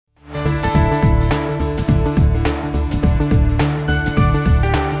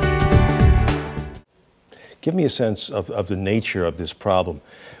Give me a sense of the nature of this problem.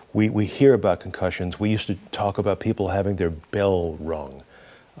 We hear about concussions. We used to talk about people having their bell rung.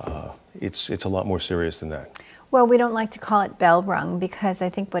 It's a lot more serious than that. Well, we don't like to call it bell rung because I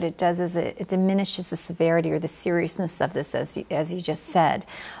think what it does is it diminishes the severity or the seriousness of this, as you just said.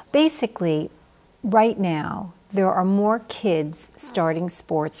 Basically, right now, there are more kids starting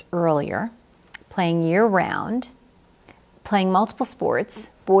sports earlier, playing year-round, playing multiple sports,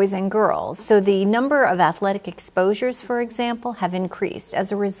 boys and girls. So the number of athletic exposures, for example, have increased.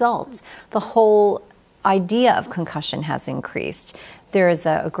 As a result, the whole idea of concussion has increased. There is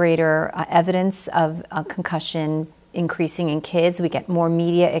a greater evidence of concussion increasing in kids. We get more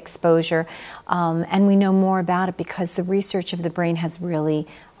media exposure, and we know more about it because the research of the brain has really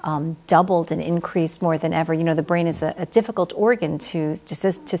doubled and increased more than ever. You know, the brain is a difficult organ to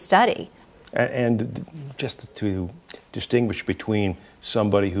study. And just to distinguish between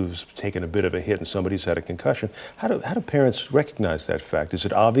somebody who's taken a bit of a hit and somebody who's had a concussion, how do parents recognize that fact? Is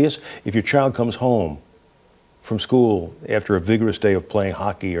it obvious if your child comes home from school after a vigorous day of playing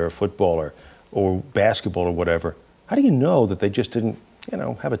hockey or football or basketball or whatever, how do you know that they just didn't,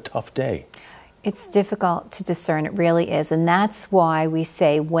 have a tough day? It's difficult to discern, it really is, and that's why we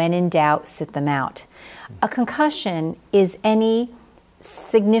say, when in doubt, sit them out. A concussion is any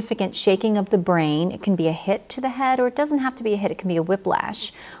significant shaking of the brain. It can be a hit to the head, or it doesn't have to be a hit, it can be a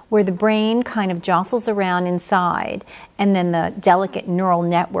whiplash, where the brain kind of jostles around inside and then the delicate neural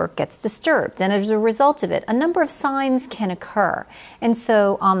network gets disturbed. And as a result of it, a number of signs can occur. And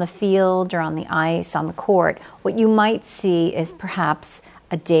so on the field or on the ice, on the court, what you might see is perhaps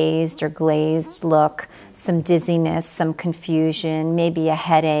a dazed or glazed look, some dizziness, some confusion, maybe a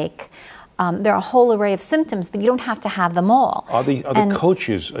headache. There are a whole array of symptoms, but you don't have to have them all. Are the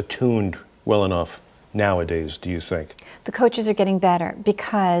coaches attuned well enough nowadays, do you think? The coaches are getting better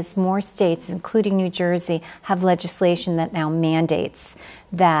because more states, including New Jersey, have legislation that now mandates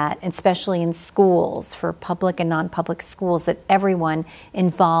that, especially in schools, for public and non-public schools, that everyone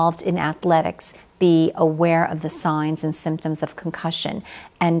involved in athletics be aware of the signs and symptoms of concussion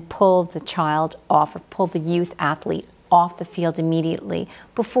and pull the child off or pull the youth athlete off the field immediately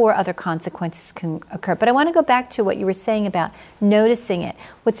before other consequences can occur. But I want to go back to what you were saying about noticing it.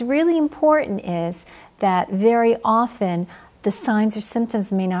 What's really important is that very often the signs or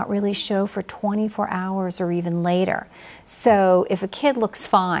symptoms may not really show for 24 hours or even later. So if a kid looks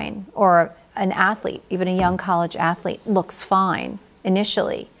fine, or an athlete, even a young college athlete, looks fine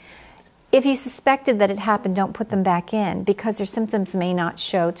initially, if you suspected that it happened, don't put them back in because their symptoms may not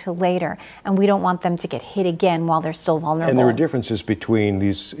show till later, and we don't want them to get hit again while they're still vulnerable. And there are differences between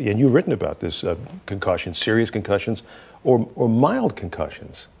these, and you've written about this, concussions, serious concussions or mild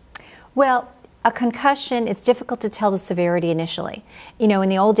concussions. Well, a concussion, it's difficult to tell the severity initially. You know, in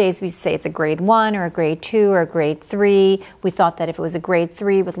the old days, we used to say it's a grade 1 or a grade 2 or a grade 3. We thought that if it was a grade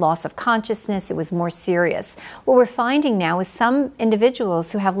 3 with loss of consciousness, it was more serious. What we're finding now is some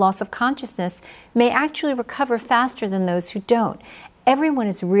individuals who have loss of consciousness may actually recover faster than those who don't. Everyone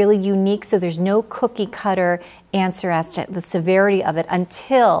is really unique, so there's no cookie cutter answer as to the severity of it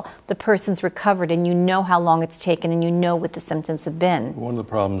until the person's recovered and you know how long it's taken and you know what the symptoms have been. One of the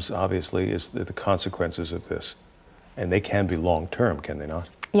problems, obviously, is the consequences of this. And they can be long-term, can they not?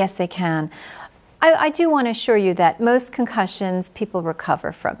 Yes, they can. I do want to assure you that most concussions, people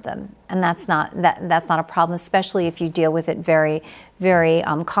recover from them. And that's not a problem, especially if you deal with it very, very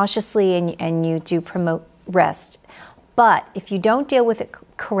cautiously and you do promote rest. But if you don't deal with it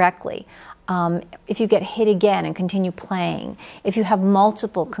correctly, if you get hit again and continue playing, if you have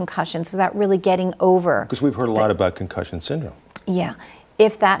multiple concussions without really getting over... Because we've heard a lot about concussion syndrome. Yeah.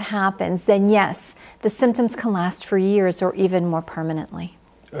 If that happens, then yes, the symptoms can last for years or even more permanently.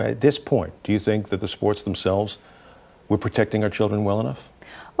 At this point, do you think that the sports themselves, we're protecting our children well enough?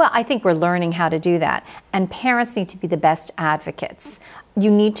 Well, I think we're learning how to do that. And parents need to be the best advocates. You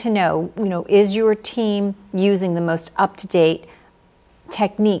need to know, is your team using the most up-to-date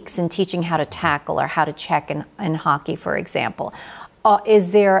techniques in teaching how to tackle or how to check in hockey, for example?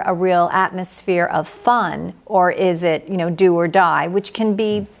 Is there a real atmosphere of fun, or is it, do or die, which can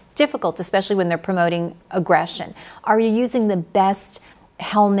be difficult, especially when they're promoting aggression? Are you using the best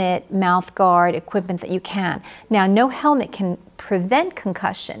helmet, mouth guard, equipment that you can? Now, no helmet can prevent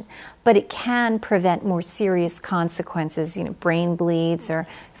concussion, but it can prevent more serious consequences, brain bleeds or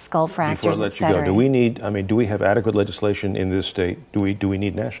skull fractures, Before I let you go, do we have adequate legislation in this state? Do we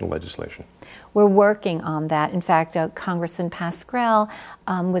need national legislation? We're working on that. In fact, Congressman Pascrell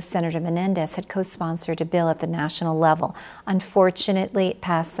with Senator Menendez had co-sponsored a bill at the national level. Unfortunately, it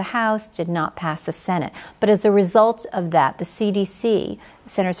passed the House, did not pass the Senate. But as a result of that, the CDC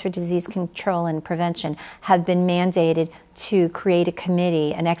Centers for Disease Control and Prevention, have been mandated to create a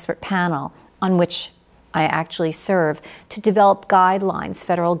committee, an expert panel, on which I actually serve, to develop guidelines,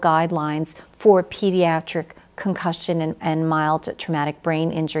 federal guidelines for pediatric concussion and mild traumatic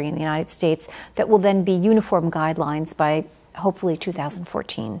brain injury in the United States that will then be uniform guidelines by hopefully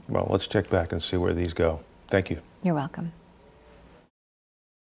 2014. Well, let's check back and see where these go. Thank you. You're welcome.